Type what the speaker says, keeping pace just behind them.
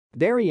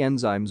Dairy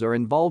enzymes are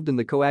involved in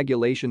the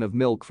coagulation of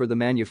milk for the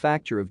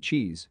manufacture of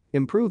cheese,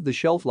 improve the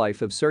shelf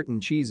life of certain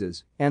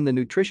cheeses, and the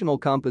nutritional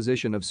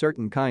composition of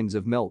certain kinds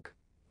of milk.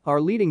 Our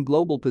leading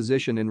global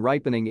position in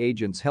ripening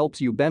agents helps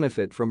you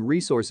benefit from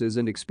resources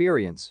and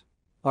experience.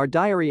 Our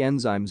dairy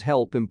enzymes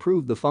help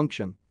improve the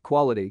function,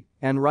 quality,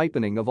 and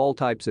ripening of all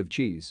types of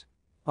cheese.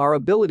 Our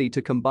ability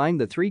to combine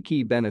the three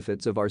key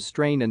benefits of our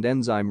strain and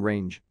enzyme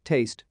range,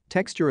 taste,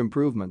 texture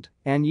improvement,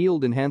 and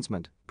yield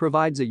enhancement,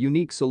 provides a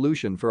unique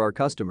solution for our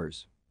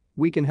customers.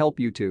 We can help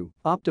you to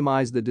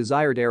optimize the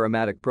desired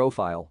aromatic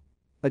profile,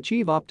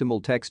 achieve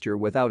optimal texture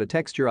without a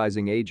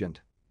texturizing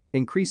agent,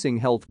 increasing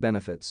health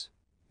benefits,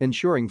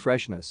 ensuring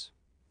freshness,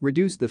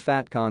 reduce the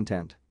fat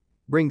content,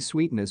 bring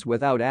sweetness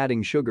without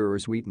adding sugar or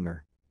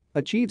sweetener,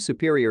 achieve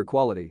superior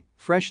quality,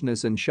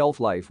 freshness and shelf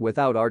life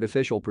without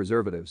artificial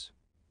preservatives.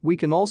 We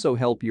can also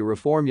help you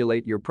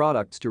reformulate your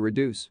products to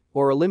reduce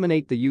or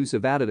eliminate the use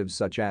of additives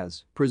such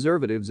as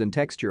preservatives and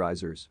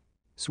texturizers,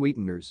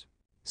 sweeteners.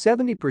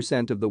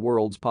 70% of the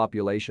world's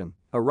population,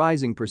 a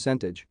rising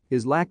percentage,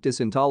 is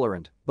lactose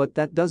intolerant, but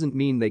that doesn't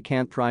mean they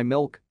can't try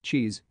milk,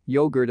 cheese,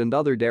 yogurt and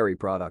other dairy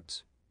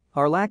products.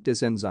 Our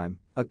lactase enzyme,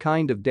 a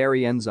kind of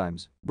dairy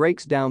enzymes,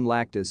 breaks down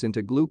lactose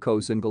into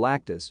glucose and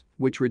galactose,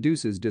 which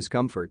reduces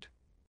discomfort.